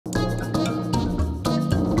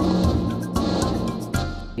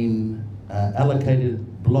in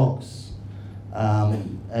allocated blocks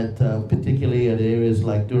particularly at areas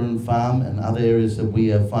like Durham Farm and other areas that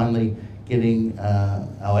we are finally getting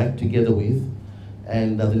our act together with,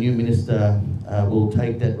 and the new minister will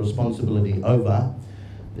take that responsibility over.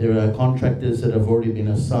 There are contractors that have already been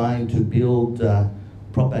assigned to build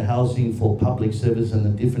proper housing for public service and the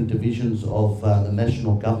different divisions of the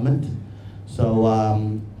national government. So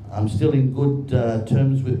I'm still in good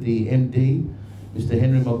terms with the MD, Mr.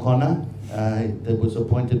 Henry McConnor, that was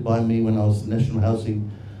appointed by me when I was National Housing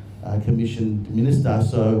Commission Minister.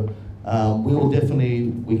 So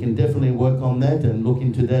we can definitely work on that and look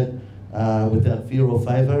into that without fear or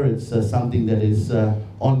favour. It's something that is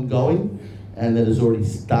ongoing and that has already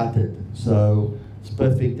started. So it's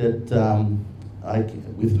perfect that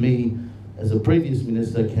with me as a previous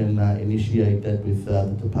minister can initiate that with the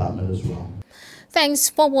department as well. Thanks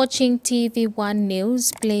for watching TV1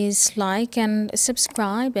 News. Please like and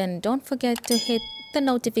subscribe, and don't forget to hit the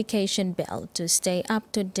notification bell to stay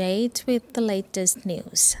up to date with the latest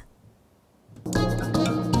news.